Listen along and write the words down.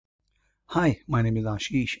Hi, my name is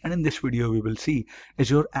Ashish, and in this video we will see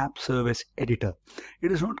Azure App Service Editor. It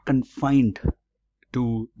is not confined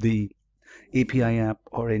to the API app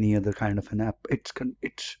or any other kind of an app. It's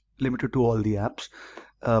limited to all the apps,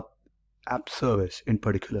 uh, app service in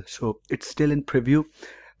particular. So it's still in preview.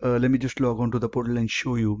 Let me just log on to the portal and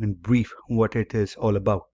show you in brief what it is all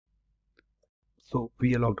about. So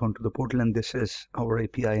we are logged on to the portal, and this is our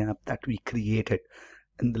API app that we created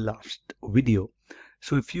in the last video.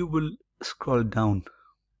 So if you will scroll down,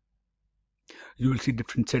 you will see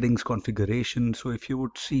different settings configuration. So if you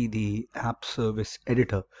would see the app service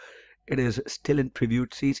editor, it is still in preview.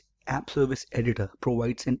 It says app service editor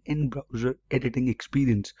provides an in-browser editing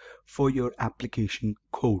experience for your application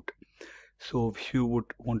code. So if you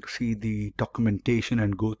would want to see the documentation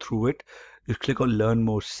and go through it, you click on learn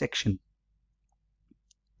more section,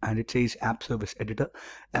 and it says App Service Editor.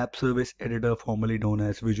 App Service Editor, formerly known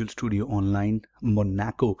as Visual Studio Online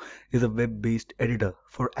Monaco, is a web-based editor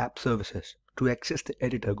for app services. To access the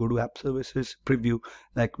editor, go to App Services Preview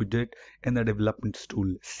like we did in the Developments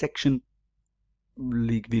Tool section.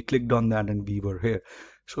 We clicked on that and we were here.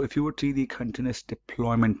 So if you would see the continuous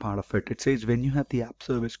deployment part of it, it says when you have the app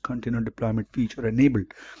service continuous deployment feature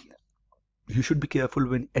enabled, you should be careful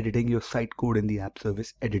when editing your site code in the app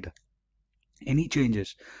service editor. Any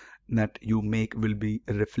changes that you make will be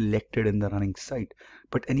reflected in the running site,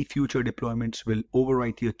 but any future deployments will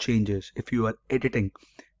overwrite your changes. If you are editing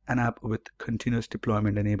an app with continuous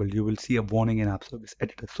deployment enabled, you will see a warning in App Service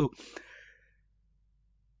Editor. So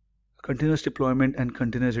continuous deployment and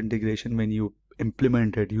continuous integration, when you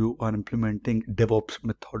implement it, you are implementing DEVOPS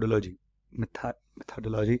methodology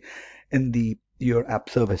in your app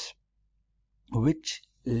service, which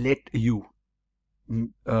let you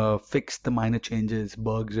fix the minor changes,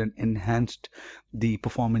 bugs, and enhanced the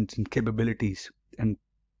performance and capabilities, and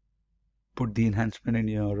put the enhancement in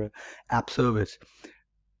your app service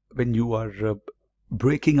when you are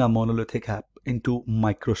breaking a monolithic app into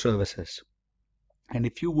microservices. And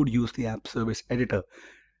if you would use the app service editor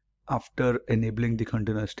after enabling the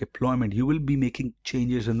continuous deployment, you will be making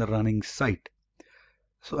changes in the running site.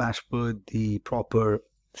 So as per the proper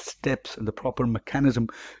steps and the proper mechanism,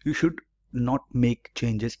 you should not make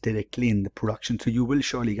changes directly in the production. So you will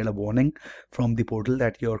surely get a warning from the portal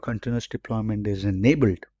that your continuous deployment is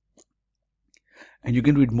enabled. And you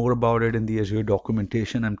can read more about it in the Azure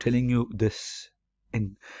documentation. I'm telling you this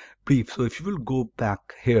in brief. So if you will go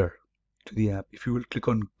back here to the app, if you will click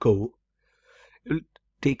on go, it will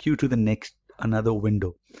take you to the next another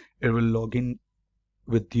window. It will log in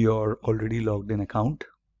with your already logged in account.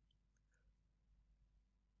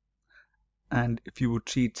 And if you would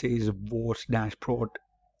see, it says WARS dashboard,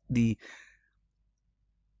 the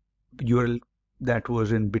URL that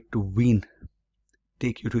was in bit2ween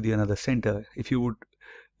take you to the another center. If you would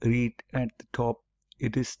read at the top,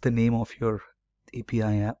 it is the name of your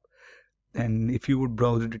API app, and if you would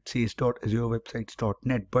browse it, it says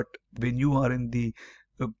 .azurewebsites.net. But when you are in the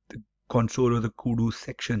console or the kudu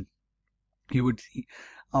section, you would see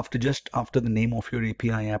just after the name of your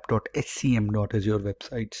API app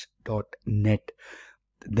 .scm.azurewebsites.net,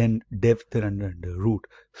 then dev there under root.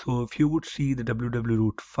 So if you would see the www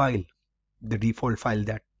root file, the default file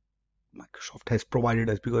that Microsoft has provided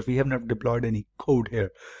us, because we have not deployed any code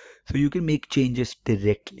here, so you can make changes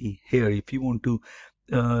directly here. If you want to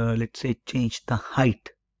let's say change the height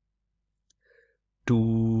to,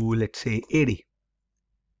 let's say, 80,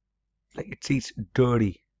 like it says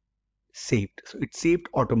dirty saved, so it's saved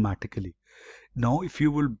automatically. Now if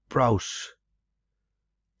you will browse,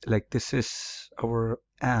 like this is our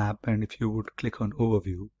app, and if you would click on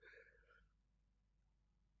overview,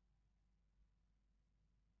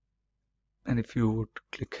 and if you would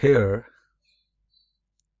click here,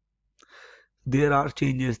 there are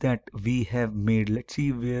changes that we have made. Let's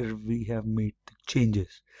see where we have made the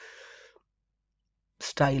changes.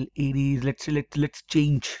 Style 80s, let's say let's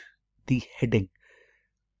change the heading.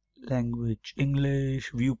 Language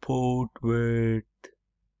English, viewport width,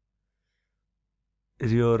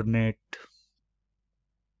 is your net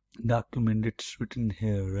document, it's written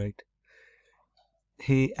here, right?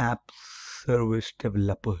 Hey app service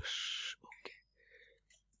developers. Okay,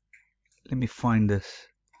 let me find this.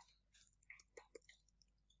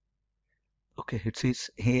 Okay, it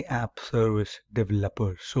says hey app service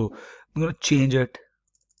developer. So I'm gonna change it.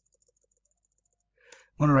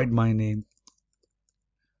 I'm gonna write my name.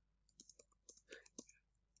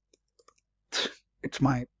 It's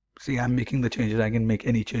my, see, I'm making the changes. I can make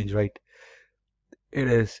any change, right? It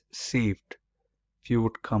is saved. If you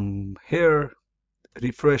would come here,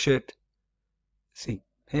 refresh it, see,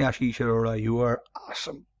 hey Ashish Arora, you are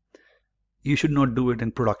awesome. You should not do it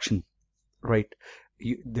in production. right?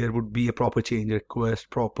 There would be a proper change request,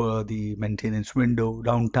 proper the maintenance window,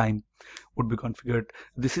 downtime would be configured.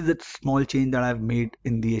 This is a small change that I've made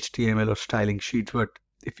in the HTML or styling sheets, but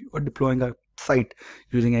if you are deploying a site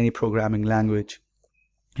using any programming language,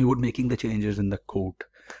 you would making the changes in the code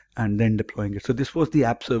and then deploying it. So this was the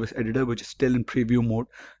app service editor, which is still in preview mode.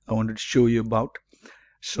 I wanted to show you about.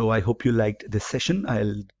 So I hope you liked this session.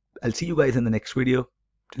 I'll see you guys in the next video.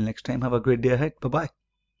 Till next time, have a great day ahead. Bye bye.